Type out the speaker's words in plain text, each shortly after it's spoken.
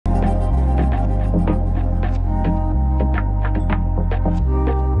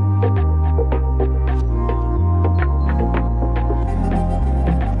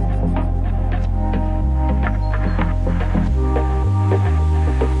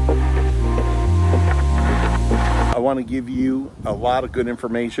want to give you a lot of good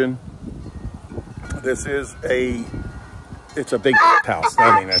information. This is it's a big house.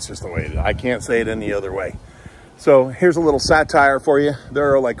 I mean, that's just the way it is. I can't say it any other way. So here's a little satire for you.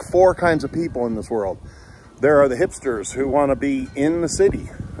 There are like 4 kinds of people in this world. There are the hipsters who want to be in the city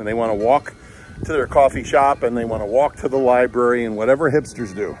and they want to walk to their coffee shop and they want to walk to the library and whatever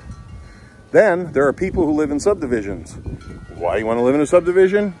hipsters do. Then there are people who live in subdivisions. Why you want to live in a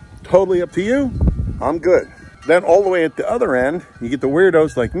subdivision? Totally up to you. I'm good. Then all the way at the other end, you get the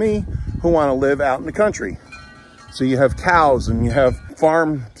weirdos like me who want to live out in the country. So you have cows and you have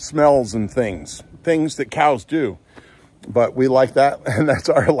farm smells and things that cows do. But we like that, and that's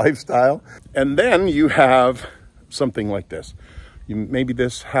our lifestyle. And then you have something like this. Maybe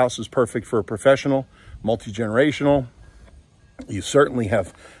this house is perfect for a professional, multi-generational. You certainly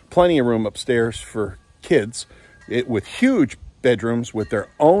have plenty of room upstairs for kids with huge bedrooms with their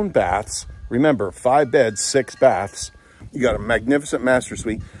own baths. Remember, 5 beds, 6 baths. You got a magnificent master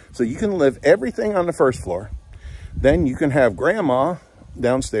suite. So you can live everything on the first floor. Then you can have grandma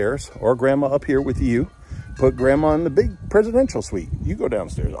downstairs or grandma up here with you. Put grandma in the big presidential suite. You go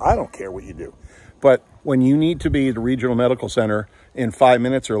downstairs. I don't care what you do. But when you need to be at the regional medical center in 5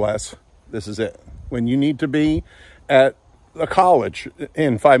 minutes or less, this is it. When you need to be at a college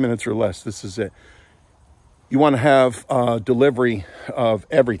in 5 minutes or less, this is it. You want to have delivery of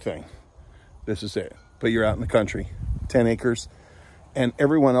everything. This is it. But you're out in the country, 10 acres, and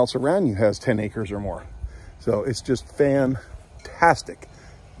everyone else around you has 10 acres or more. So it's just fantastic.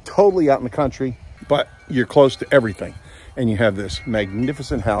 Totally out in the country, but you're close to everything. And you have this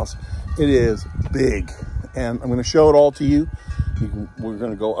magnificent house. It is big. And I'm going to show it all to you. We're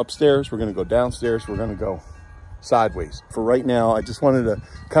going to go upstairs. We're going to go downstairs. We're going to go sideways. For right now, I just wanted to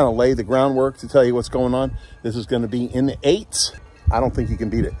kind of lay the groundwork to tell you what's going on. This is going to be in the 8s. I don't think you can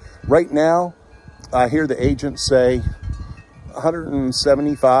beat it. Right now, I hear the agents say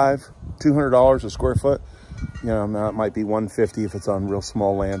 $175, $200 a square foot. You know, now it might be $150 if it's on real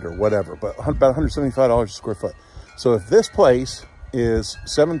small land or whatever, but about $175 a square foot. So if this place is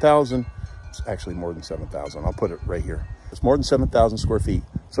 7,000, it's actually more than 7,000. I'll put it right here. It's more than 7,000 square feet.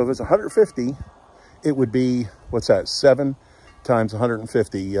 So if it's 150, it would be, what's that? 7 times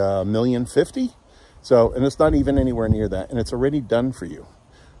 150, $1,050,000. So, and it's not even anywhere near that. And it's already done for you.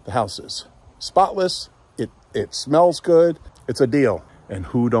 The house is spotless. It smells good. It's a deal. And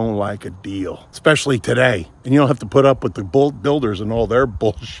who don't like a deal, especially today? And you don't have to put up with the builders and all their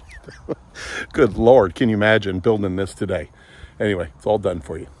bullshit. Good Lord, can you imagine building this today? Anyway, it's all done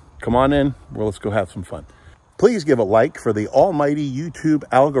for you. Come on in. Well, let's go have some fun. Please give a like for the almighty YouTube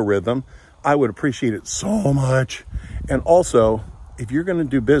algorithm. I would appreciate it so much. And also, if you're going to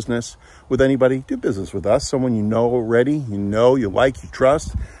do business with anybody, do business with us. Someone you know already, you like, you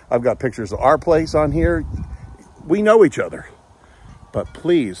trust. I've got pictures of our place on here. We know each other. But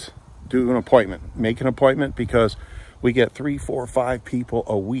please do an appointment. Make an appointment because we get 3, 4, 5 people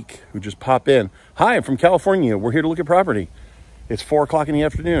a week who just pop in. Hi, I'm from California. We're here to look at property. It's 4 o'clock in the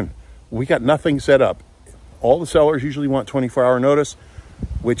afternoon. We got nothing set up. All the sellers usually want 24-hour notice,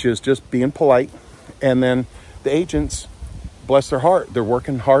 which is just being polite. And then the agents, bless their heart, they're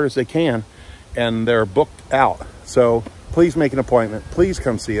working hard as they can and they're booked out. So please make an appointment. Please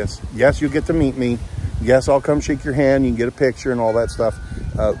come see us. Yes, you'll get to meet me. Yes, I'll come shake your hand. You can get a picture and all that stuff.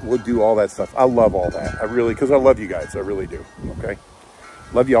 We'll do all that stuff. I love all that. I really, because I love you guys. I really do. Okay.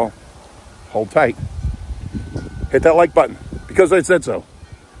 Love y'all. Hold tight. Hit that like button because I said so.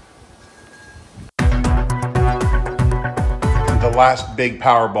 The last big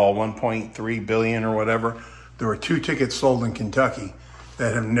Powerball, 1.3 billion or whatever. There were 2 tickets sold in Kentucky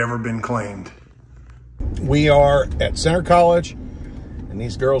that have never been claimed. We are at Center College. And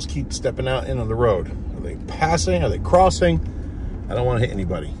these girls keep stepping out into the road. Are they passing? Are they crossing? I don't want to hit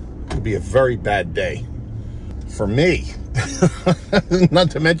anybody. It could be a very bad day for me.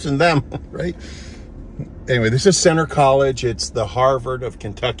 Not to mention them, right? Anyway, this is Center College. It's the Harvard of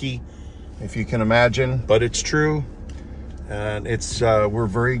Kentucky, if you can imagine. But it's true. And it's we're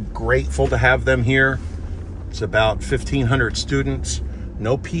very grateful to have them here. It's about 1,500 students.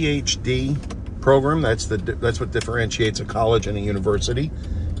 No PhD program. That's what differentiates a college and a university.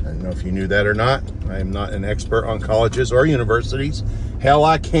 I don't know if you knew that or not. I am not an expert on colleges or universities. Hell,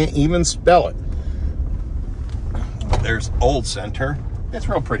 I can't even spell it. There's Old Center. It's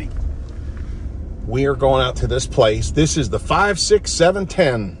real pretty. We are going out to this place. This is the 5, 6, 7,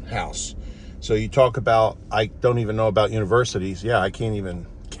 10 house. So you talk about, I don't even know about universities. Yeah, I can't even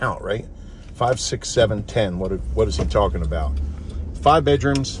count, right? 5, 6, 7, 10. What is he talking about? 5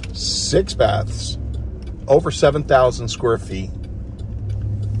 bedrooms, 6 baths, over 7,000 square feet,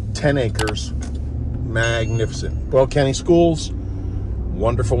 10 acres, magnificent. Boyle County schools,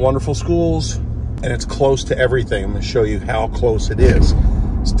 wonderful, wonderful schools, and it's close to everything. I'm going to show you how close it is.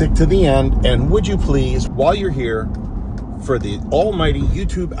 Stick to the end, and would you please, while you're here, for the almighty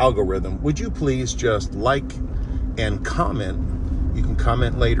YouTube algorithm, would you please just like and comment? You can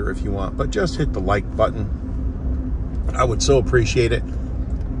comment later if you want, but just hit the like button. I would so appreciate it.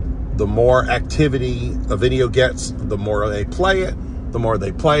 The more activity a video gets, the more they play it. The more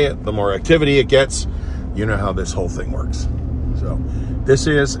they play it, the more activity it gets. You know how this whole thing works. So this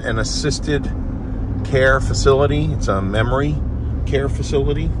is an assisted care facility. It's a memory care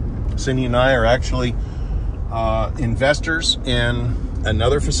facility. Cindy and I are actually investors in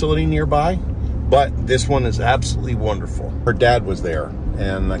another facility nearby, but this one is absolutely wonderful. Her dad was there,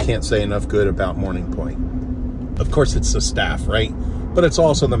 and I can't say enough good about Morning Point. Of course, it's the staff, right? But it's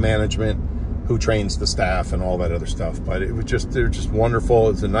also the management who trains the staff and all that other stuff. But it was just, they're just wonderful.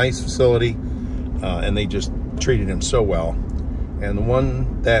 It's a nice facility, and they just treated him so well. And the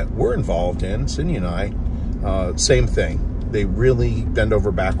one that we're involved in, Cindy and I, same thing. They really bend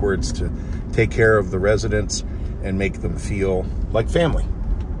over backwards to take care of the residents and make them feel like family.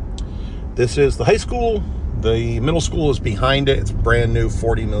 This is the high school. The middle school is behind it. It's a brand new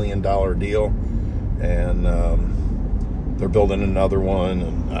 $40 million deal. And they're building another one,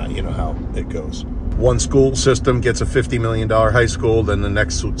 and you know how it goes. One school system gets a $50 million high school, then the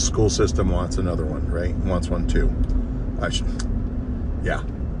next school system wants another one, right? Wants one too. Yeah,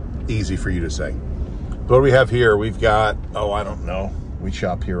 easy for you to say. What do we have here? We've got, oh, I don't know. We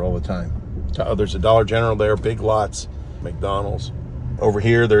shop here all the time. There's a Dollar General there, Big Lots, McDonald's. Over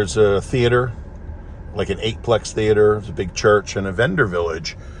here, there's a theater, like an 8-plex theater. There's a big church and a vendor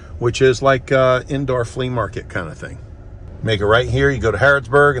village, which is like indoor flea market kind of thing. Make a right here, you go to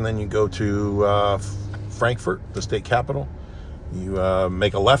Harrodsburg, and then you go to Frankfurt, the state capital. You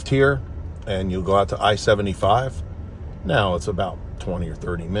make a left here, and you'll go out to I-75. Now, it's about 20 or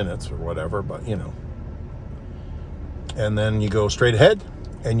 30 minutes or whatever, but you know. And then you go straight ahead,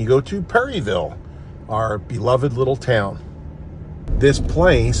 and you go to Perryville, our beloved little town. This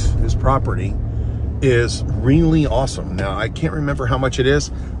place, this property, is really awesome. Now, I can't remember how much it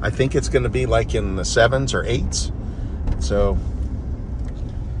is. I think it's going to be like in the 7s or 8s. So,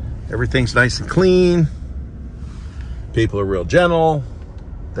 everything's nice and clean. People are real gentle.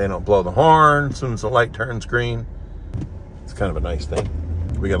 They don't blow the horn as soon as the light turns green. It's kind of a nice thing.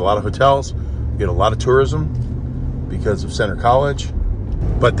 We got a lot of hotels. We get a lot of tourism because of Center College.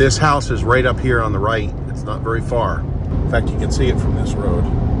 But this house is right up here on the right. It's not very far. In fact, you can see it from this road.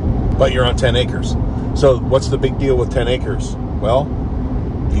 But you're on 10 acres. So what's the big deal with 10 acres? Well,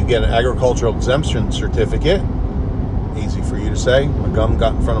 you get an agricultural exemption certificate. Easy for you to say. My gum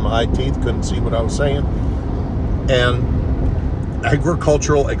got in front of my eye teeth. Couldn't see what I was saying. And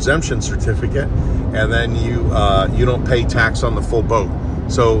agricultural exemption certificate. And then you don't pay tax on the full boat.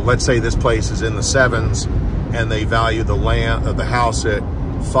 So let's say this place is in the 7s and they value the land of the house at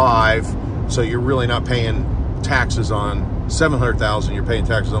 5. So you're really not paying taxes on 700,000. You're paying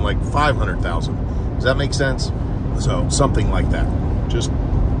taxes on like 500,000. Does that make sense? So something like that. Just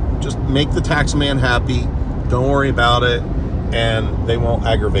make the tax man happy. Don't worry about it, and they won't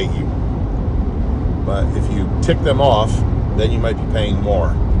aggravate you. But if you tick them off, then you might be paying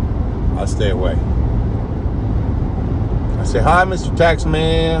more. I'll stay away. I say, hi, Mr.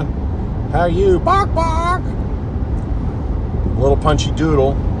 Taxman. How are you? Bark, bark. Little punchy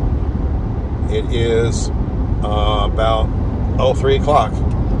doodle. It is about 3 o'clock,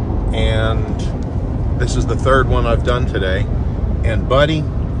 and this is the 3rd one I've done today. And buddy,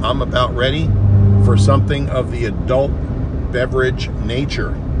 I'm about ready for something of the adult beverage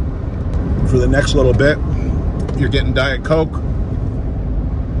nature. For the next little bit, you're getting Diet Coke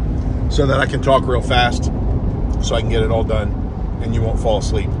so that I can talk real fast, so I can get it all done and you won't fall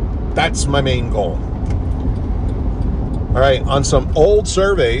asleep. That's my main goal. All right, on some old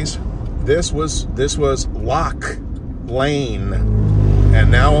surveys, this was Lock Lane, and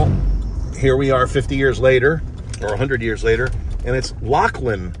now here we are 50 years later, or 100 years later, and it's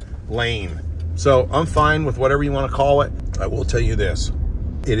Lachlan Lane. So I'm fine with whatever you want to call it. I will tell you this,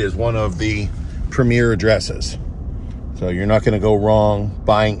 it is one of the premier addresses. So you're not going to go wrong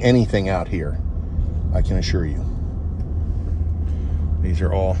buying anything out here, I can assure you. These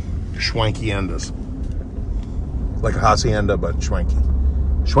are all schwanky-endas. Like a hacienda, but schwanky.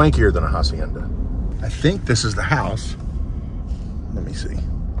 Schwankier than a hacienda. I think this is the house. Let me see.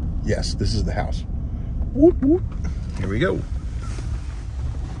 Yes, this is the house. Whoop, whoop. Here we go.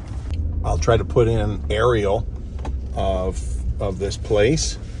 I'll try to put in aerial of this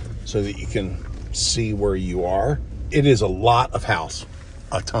place so that you can see where you are. It is a lot of house,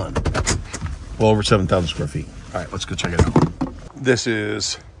 a ton. well over 7,000 square feet. All right, let's go check it out. This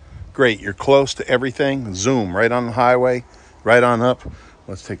is great. You're close to everything. Zoom right on the highway, right on up.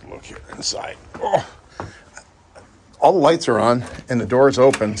 Let's take a look here inside. Oh, all the lights are on and the door is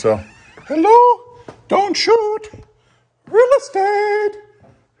open. So, hello, don't shoot. Real estate.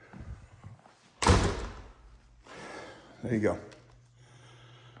 There you go.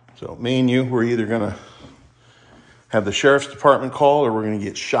 So me and you, we're either going to have the sheriff's department called or we're going to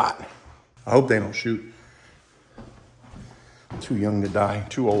get shot. I hope they don't shoot. Too young to die,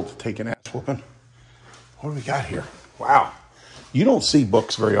 too old to take an ass whooping. What do we got here? Wow. You don't see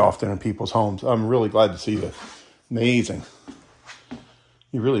books very often in people's homes. I'm really glad to see this. Amazing.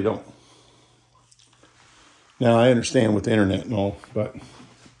 You really don't. Now, I understand with the internet and all, but...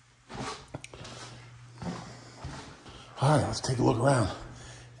 All right, let's take a look around.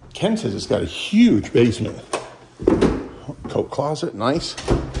 Ken says it's got a huge basement. Coat closet, nice.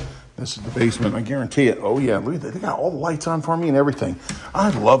 This is the basement, I guarantee it. Oh yeah, look at that. They got all the lights on for me and everything. I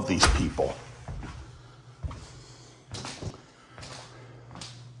love these people.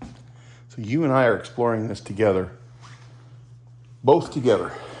 So you and I are exploring this together. Both together.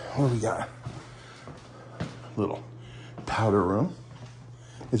 What do we got? Little powder room.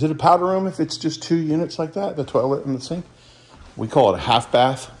 Is it a powder room if it's just 2 units like that? The toilet and the sink? We call it a half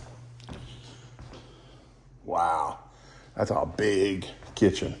bath. Wow. That's a big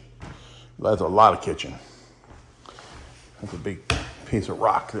kitchen. That's a lot of kitchen. That's a big piece of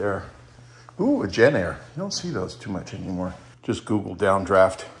rock there. Ooh, a Gen Air. You don't see those too much anymore. Just Google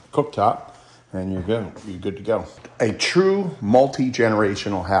downdraft cooktop and you're good. You're good to go. A true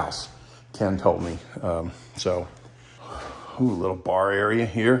multi-generational house, Ken told me. Ooh, little bar area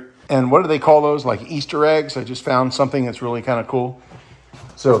here. And what do they call those? Like Easter eggs? I just found something that's really kind of cool.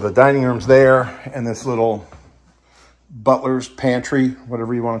 So the dining room's there and this little butler's pantry,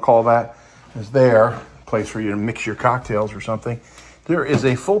 whatever you want to call that, is there. Place for you to mix your cocktails or something. There is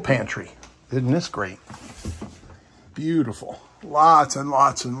a full pantry. Isn't this great? Beautiful. Lots and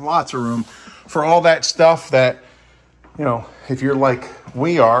lots and lots of room for all that stuff that, you know, if you're like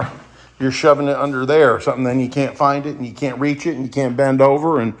we are, you're shoving it under there or something, then you can't find it and you can't reach it and you can't bend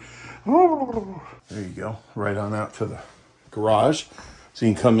over and there you go. Right on out to the garage. So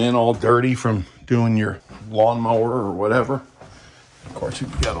you can come in all dirty from doing your lawnmower or whatever. Of course,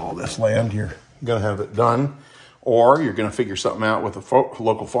 if you got all this land, you're going to have it done. Or you're going to figure something out with a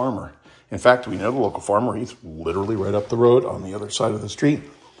local farmer. In fact, we know the local farmer. He's literally right up the road on the other side of the street.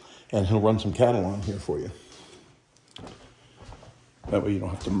 And he'll run some cattle on here for you. That way you don't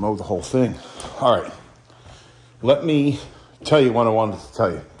have to mow the whole thing. All right. Let me tell you what I wanted to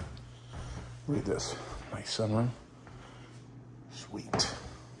tell you. Read this. Nice sunrun. Sweet.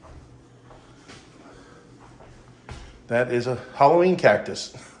 That is a Halloween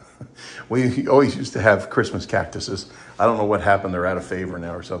cactus. We always used to have Christmas cactuses. I don't know what happened. They're out of favor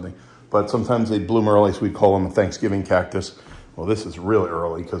now or something. But sometimes they bloom early, so we call them a Thanksgiving cactus. Well, this is really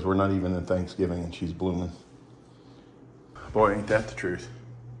early because we're not even in Thanksgiving and she's blooming. Boy, ain't that the truth.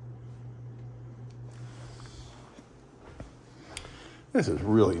 This is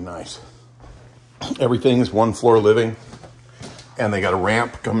really nice. Everything is one floor living. And they got a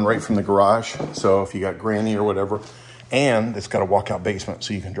ramp coming right from the garage. So if you got granny or whatever. And it's got a walkout basement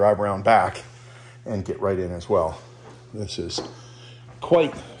so you can drive around back and get right in as well. This is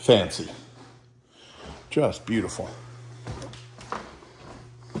quite fancy. Just beautiful.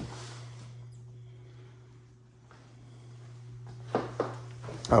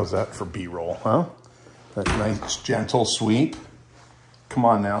 How's that for B-roll, huh? That nice, gentle sweep. Come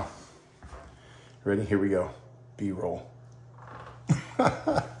on now. Ready? Here we go. B-roll.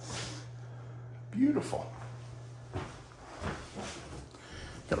 Beautiful.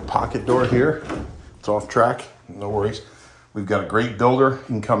 Got a pocket door here. It's off track. No worries. We've got a great builder. He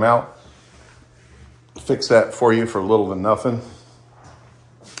can come out, fix that for you for little than nothing.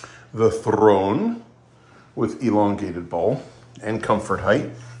 The throne with elongated bowl and comfort height.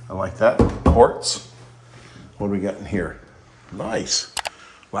 I like that. Quartz. What do we got in here? Nice.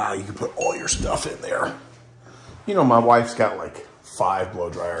 Wow, you can put all your stuff in there. You know, my wife's got like 5 blow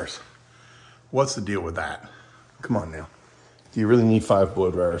dryers. What's the deal with that? Come on now. Do you really need 5 blow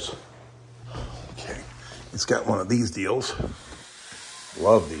dryers? Okay. It's got one of these deals.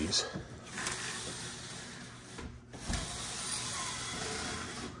 Love these.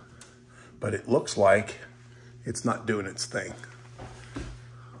 But it looks like it's not doing its thing.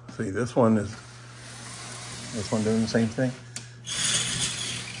 See, this one doing the same thing?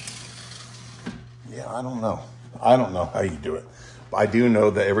 Yeah, I don't know. I don't know how you do it. But I do know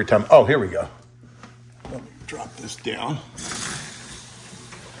that every time, oh, here we go. Let me drop this down.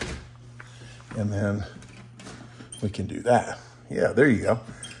 And then we can do that. Yeah, there you go.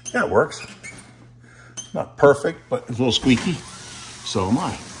 That works. Not perfect, but it's a little squeaky. So am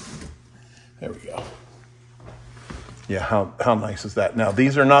I. There we go. Yeah, how nice is that? Now,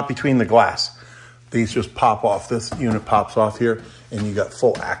 these are not between the glass. These just pop off. This unit pops off here, and you got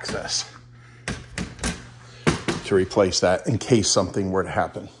full access to replace that in case something were to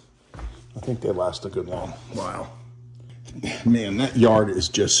happen. I think they last a good long while. Man, that yard is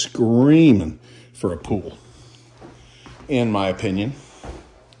just screaming for a pool, in my opinion,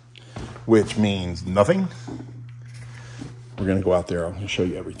 which means nothing. We're gonna go out there. I'm gonna show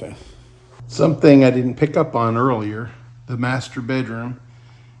you everything. Something I didn't pick up on earlier, the master bedroom.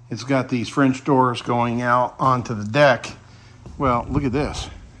 It's got these French doors going out onto the deck. Well, look at this.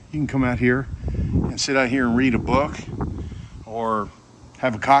 You can come out here and sit out here and read a book or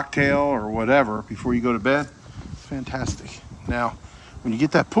have a cocktail or whatever before you go to bed. It's fantastic. Now, when you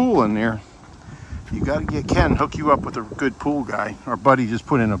get that pool in there, you got to get Ken, hook you up with a good pool guy. Our buddy just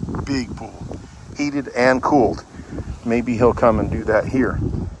put in a big pool, heated and cooled. Maybe he'll come and do that here.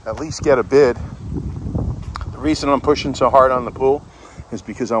 At least get a bid. The reason I'm pushing so hard on the pool is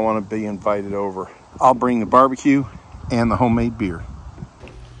because I want to be invited over. I'll bring the barbecue and the homemade beer.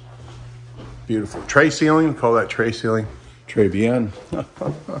 Beautiful tray ceiling. We call that tray ceiling. Très bien.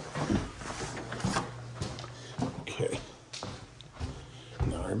 Okay.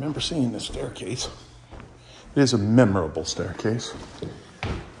 Now I remember seeing this staircase. It is a memorable staircase.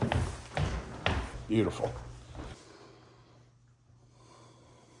 Beautiful.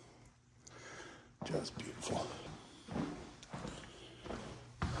 Just beautiful.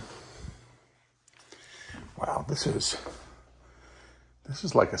 Wow, this is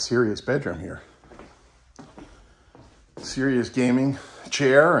like a serious bedroom here. Serious gaming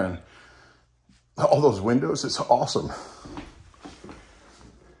chair and all those windows. It's awesome.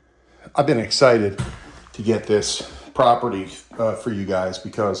 I've been excited to get this property for you guys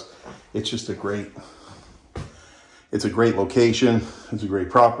because it's just a great location. It's a great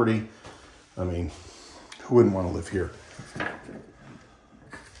property. I mean, who wouldn't want to live here?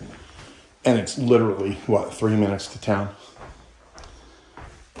 And it's literally, what, 3 minutes to town?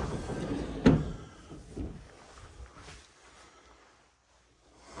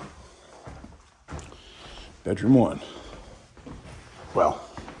 Bedroom one. Well,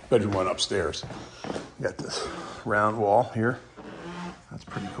 bedroom one upstairs. You got this round wall here. That's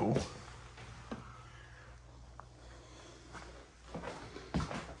pretty cool.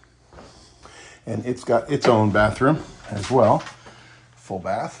 And it's got its own bathroom as well. Full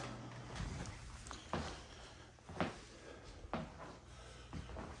bath.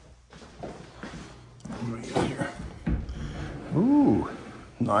 What do we got here? Ooh,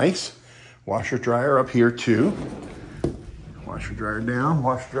 nice. Washer dryer up here too. Washer dryer down,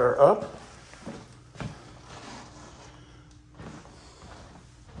 washer dryer up.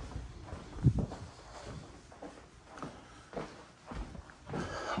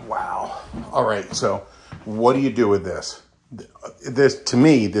 Wow. All right, so what do you do with this? This, to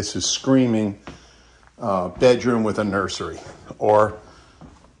me, this is screaming bedroom with a nursery or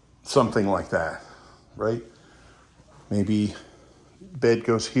something like that, right? Maybe bed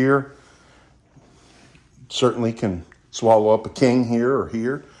goes here. Certainly can swallow up a king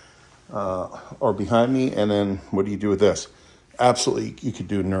here, or behind me. And then what do you do with this? Absolutely, you could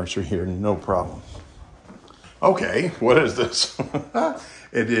do a nursery here, no problem. Okay, what is this?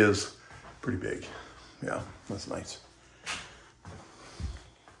 It is pretty big. Yeah, that's nice.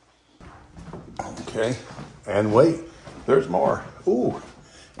 Okay, and wait, there's more. Ooh,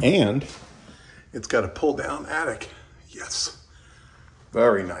 and it's got a pull down attic. Yes,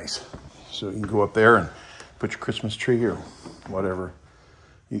 very nice. So you can go up there and put your Christmas tree or whatever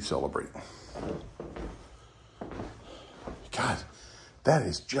you celebrate. God, that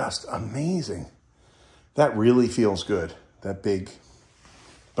is just amazing. That really feels good. That big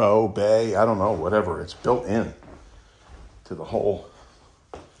bow, bay, I don't know, whatever. It's built in to the whole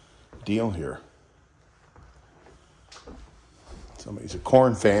deal here. Somebody's a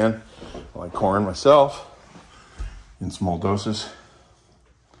corn fan. I like corn myself in small doses.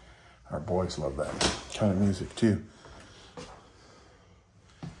 Our boys love that kind of music too.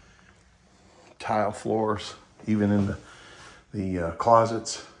 Tile floors, even in the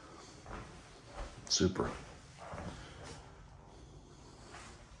closets. Super.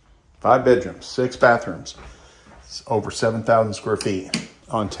 5 bedrooms, 6 bathrooms. It's over 7,000 square feet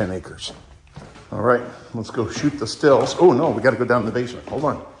on 10 acres. All right, let's go shoot the stills. Oh no, we got to go down to the basement. Hold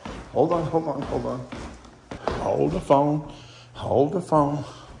on. Hold on. Hold the phone. Hold the phone.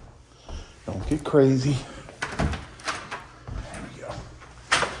 Don't get crazy. There we go.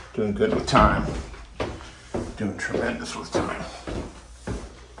 Doing good with time. Doing tremendous with time.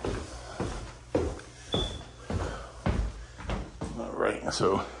 All right,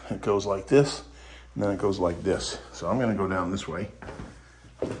 so it goes like this, and then it goes like this. So I'm gonna go down this way.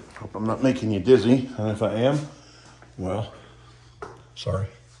 Hope I'm not making you dizzy, and if I am, well, sorry.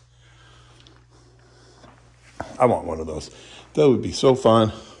 I want one of those. That would be so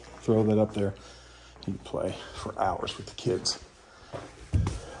fun. Throw that up there. You can play for hours with the kids.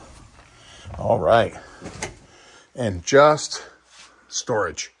 All right. And just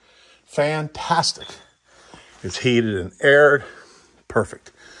storage. Fantastic. It's heated and aired.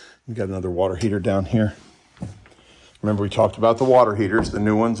 Perfect. You got another water heater down here. Remember we talked about the water heaters. The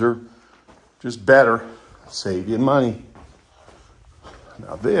new ones are just better. Save you money.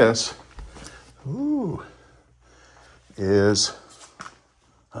 Now this, ooh, is,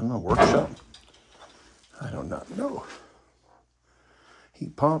 I don't know, workshop? I do not know.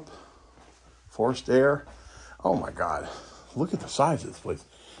 Heat pump, forced air. Oh my God, look at the size of this place.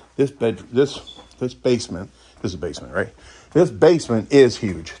 This bedroom, this basement, this is a basement, right? This basement is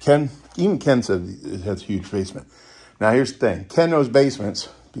huge. Even Ken said it has a huge basement. Now here's the thing, Ken knows basements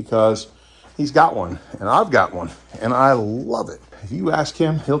because he's got one and I've got one and I love it. If you ask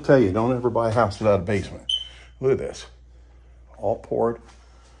him, he'll tell you, don't ever buy a house without a basement. Look at this, all poured.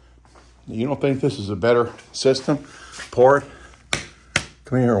 You don't think this is a better system? Pour it.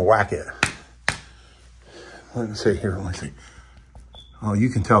 Come here and whack it. Let me see here. Let me see. Oh, you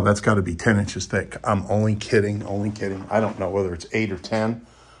can tell that's got to be 10 inches thick. I'm only kidding. Only kidding. I don't know whether it's 8 or 10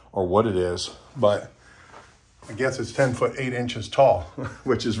 or what it is, but I guess it's 10 foot 8 inches tall,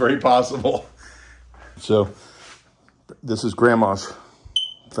 which is very possible. So this is grandma's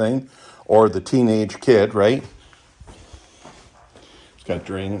thing or the teenage kid, right? It's got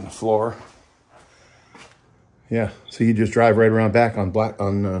drain in the floor. Yeah, so you just drive right around back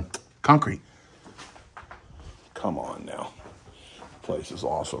on concrete. Come on now. The place is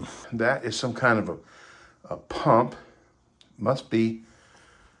awesome. That is some kind of a pump. Must be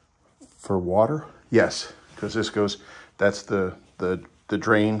for water. Yes, because this goes, that's the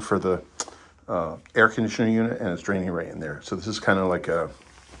drain for the air conditioning unit, and it's draining right in there. So this is kind of like a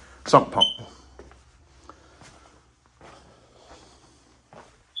sump pump.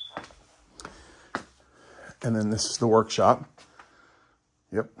 And then this is the workshop.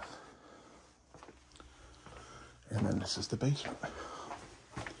 Yep. And then this is the basement.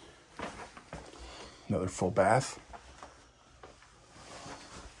 Another full bath.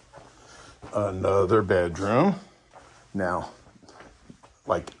 Another bedroom. Now,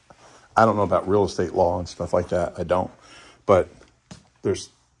 like, I don't know about real estate law and stuff like that. I don't. But there's,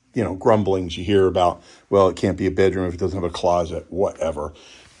 you know, grumblings you hear about, well, it can't be a bedroom if it doesn't have a closet, whatever.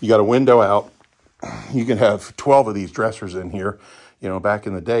 You got a window out. You can have 12 of these dressers in here. You know, back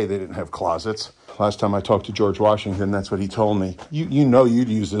in the day, they didn't have closets. Last time I talked to George Washington, that's what he told me. You know you'd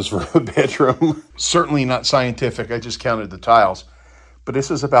use this for a bedroom. Certainly not scientific. I just counted the tiles. But this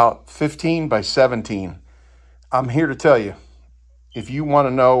is about 15 by 17. I'm here to tell you, if you want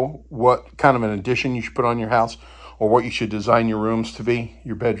to know what kind of an addition you should put on your house or what you should design your rooms to be,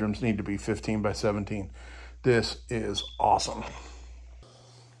 your bedrooms need to be 15 by 17. This is awesome.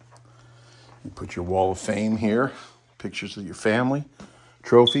 You put your wall of fame here, pictures of your family,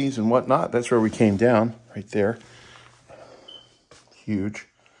 trophies and whatnot. That's where we came down, right there. Huge.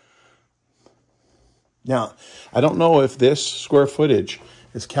 Now, I don't know if this square footage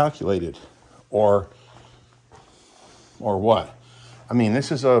is calculated or what. I mean,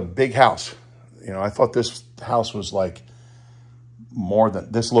 this is a big house. You know, I thought this house was like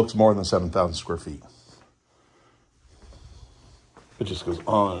this looks more than 7,000 square feet. It just goes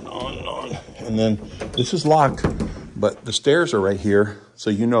on and on and on. And then this is locked, but the stairs are right here.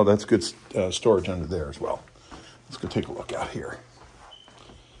 So you know that's good storage under there as well. Let's go take a look out here.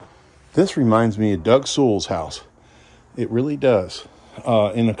 This reminds me of Doug Sewell's house. It really does,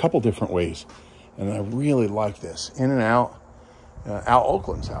 in a couple different ways. And I really like this. In and out. Al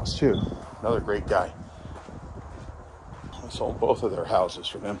Oakland's house too. Another great guy. I sold both of their houses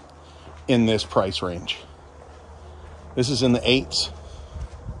for them in this price range. This is in the 8s.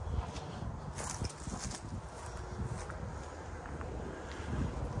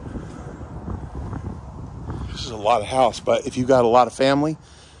 This is a lot of house, but if you got a lot of family,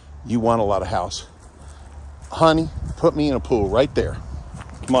 you want a lot of house. Honey, put me in a pool right there.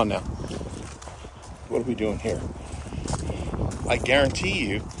 Come on now. What are we doing here? I guarantee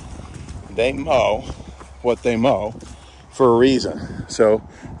you, they mow what they mow for a reason. So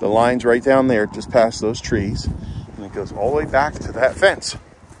the line's right down there, just past those trees. And it goes all the way back to that fence.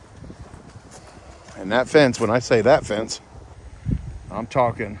 And that fence, when I say that fence, I'm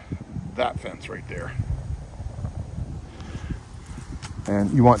talking that fence right there.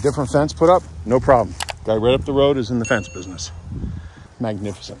 And you want different fence put up? No problem. Guy right up the road is in the fence business.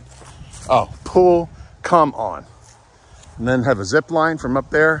 Magnificent. Oh, pool, come on. And then have a zip line from up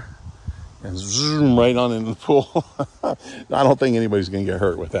there and zoom right on into the pool. I don't think anybody's gonna get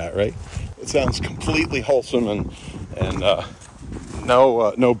hurt with that, right? It sounds completely wholesome, and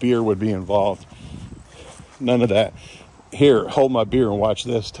no beer would be involved. None of that. Here, hold my beer and watch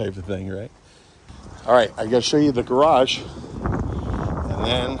this type of thing, right? All right, I gotta show you the garage, and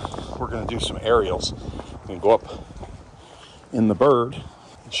then we're gonna do some aerials. I'm gonna go up in the bird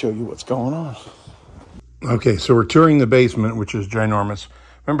and show you what's going on. Okay, so we're touring the basement, which is ginormous.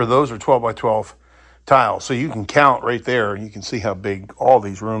 Remember, those are 12 by 12 tiles, so you can count right there, and you can see how big all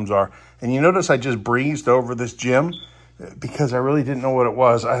these rooms are. And you notice I just breezed over this gym because I really didn't know what it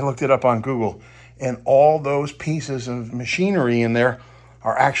was. I looked it up on Google, and all those pieces of machinery in there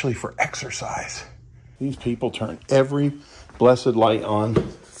are actually for exercise. These people turn every blessed light on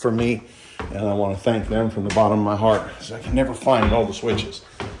for me, and I want to thank them from the bottom of my heart, because I can never find all the switches.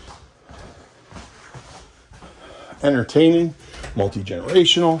 Entertaining,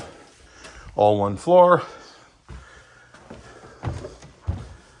 multi-generational, all one floor.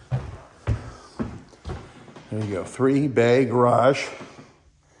 There you go, 3-bay garage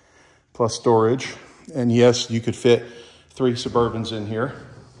plus storage. And yes, you could fit 3 Suburbans in here,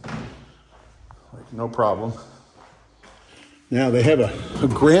 like no problem. Now they have a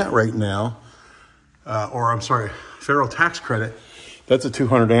grant right now, federal tax credit. That's a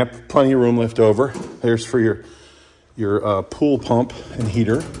 200 amp, plenty of room left over. There's for your pool pump and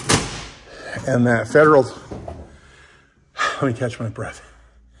heater. And that federal, let me catch my breath.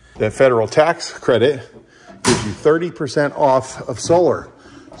 That federal tax credit gives you 30% off of solar.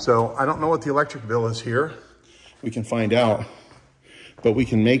 So I don't know what the electric bill is here. We can find out, but we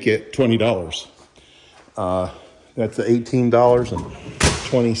can make it $20. That's the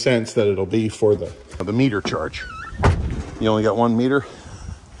 $18.20 that it'll be for the meter charge. You only got 1 meter?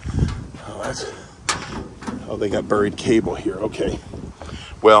 Oh, they got buried cable here. Okay.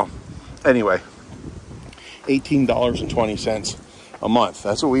 Well, anyway, $18.20 a month.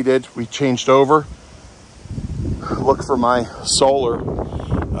 That's what we did. We changed over. Look for my solar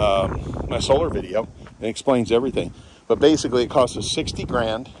video. It explains everything. But basically, it costs us 60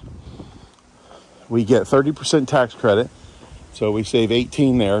 grand. We get 30% tax credit, so we save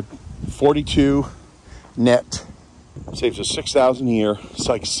 18 there. 42 net. Saves us $6,000 a year. It's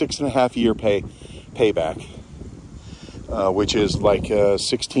like 6.5 year payback, which is like a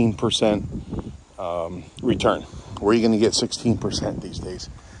 16% return. Where are you going to get 16% these days?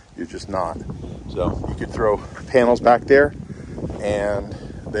 You're just not. So you could throw panels back there, and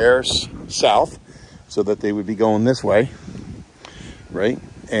there's south, so that they would be going this way, right?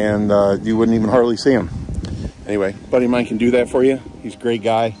 And you wouldn't even hardly see them. Anyway, buddy of mine can do that for you. He's a great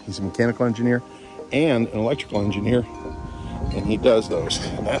guy. He's a mechanical engineer and an electrical engineer, and he does those.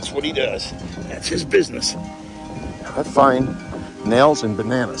 That's what he does. That's his business. I find nails and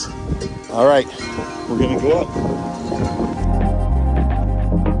bananas. All right, we're gonna go up.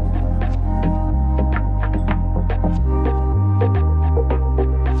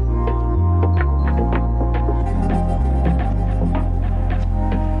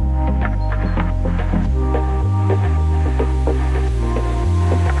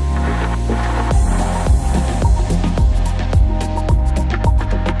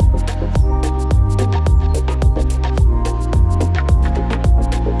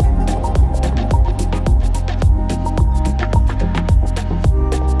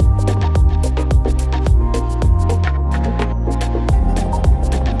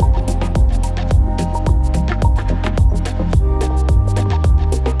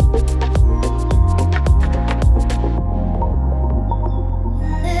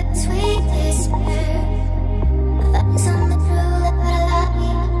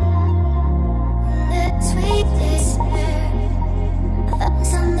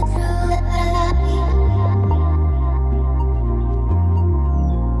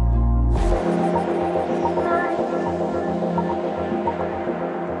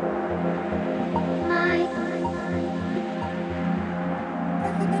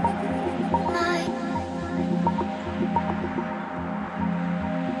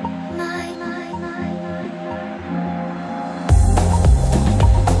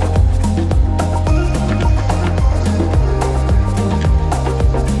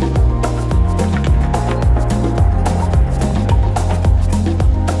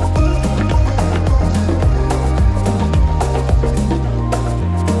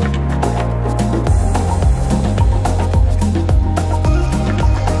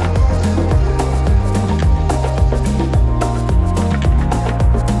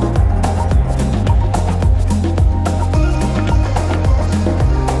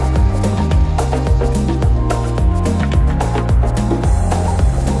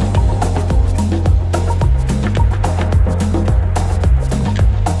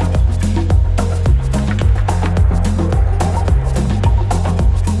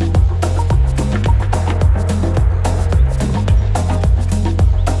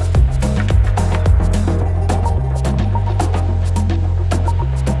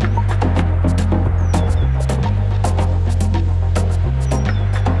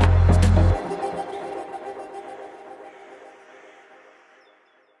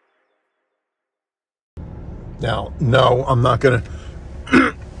 Now, no, I'm not gonna,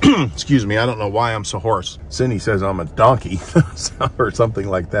 excuse me, I don't know why I'm so hoarse. Cindy says I'm a donkey or something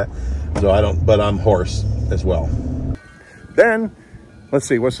like that. So but I'm hoarse as well. Then, let's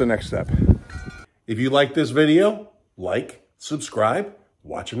see, what's the next step? If you like this video, like, subscribe,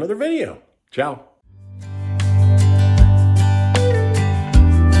 watch another video. Ciao.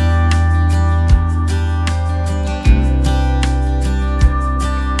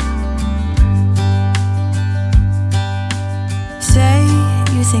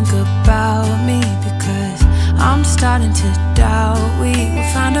 Think about me, because I'm starting to doubt we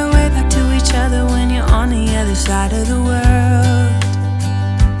will find our way back to each other when you're on the other side of the world.